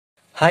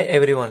Hi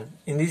everyone,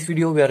 in this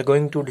video we are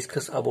going to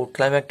discuss about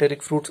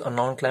climacteric fruits and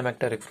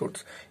non-climacteric fruits.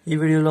 ఈ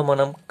వీడియోలో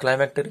మనం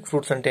climacteric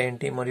fruits అంటే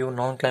ఏంటి మరియు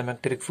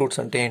non-climacteric fruits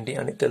అంటే ఏంటి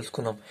అని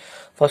తెలుసుకుందాం.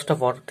 First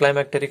of all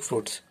climacteric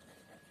fruits.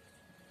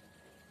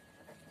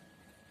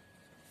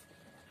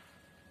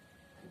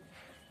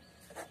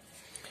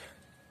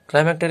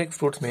 Climacteric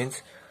fruits means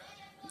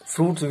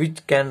fruits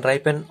which can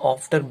ripen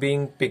after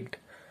being picked,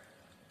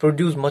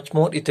 produce much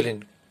more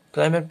ethylene.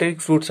 Climacteric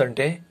fruits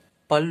అంటే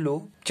పళ్ళు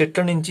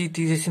చెట్ల నుంచి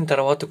తీసేసిన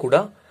తర్వాత కూడా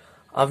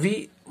అవి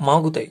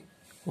మాగుతాయి.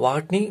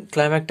 వాటిని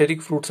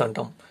క్లైమాక్టరిక్ ఫ్రూట్స్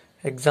అంటాం.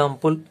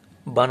 Example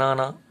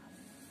banana,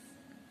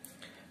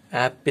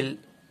 Apple,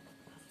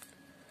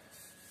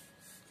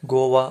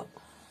 Goa,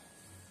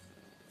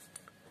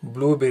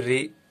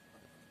 blueberry,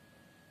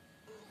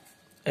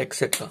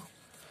 etc.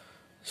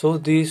 So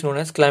these known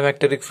as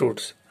climacteric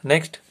fruits.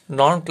 Next,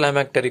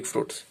 non-climacteric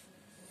fruits.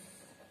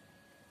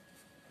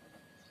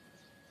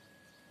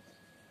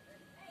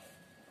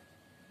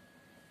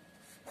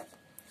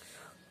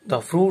 The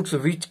fruits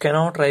which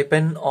cannot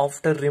ripen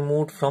after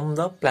removed from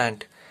the plant.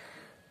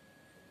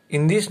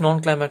 In these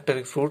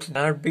non-climacteric fruits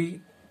cannot be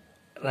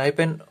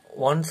ripen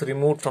once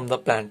removed from the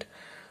plant.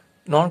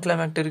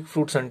 Non-climacteric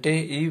fruits అంటే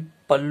ఈ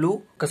పళ్ళు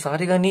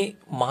ఒకసారి కానీ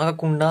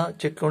మాగకుండా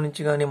చెట్లో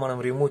నుంచి కానీ మనం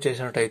remove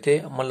చేసినట్టయితే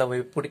మళ్ళీ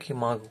ఎప్పటికీ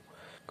మాగు.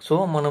 సో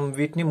మనం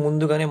వీటిని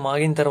ముందుగానే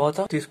మాగిన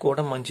తర్వాత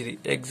తీసుకోవడం మంచిది.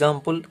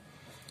 ఎగ్జాంపుల్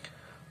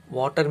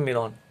వాటర్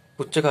మిలాన్,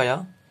 పుచ్చకాయ,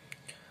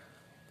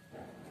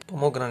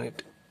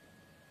 పొమోగ్రానేట్,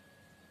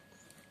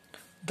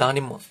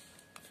 దానిమ్మ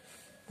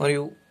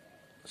మరియు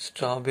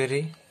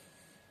strawberry,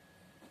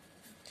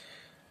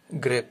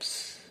 grapes.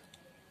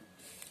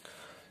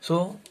 So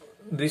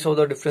these are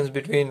the difference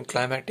between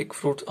climatic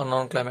fruits and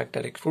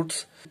non-climacteric fruits.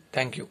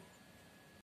 Thank you.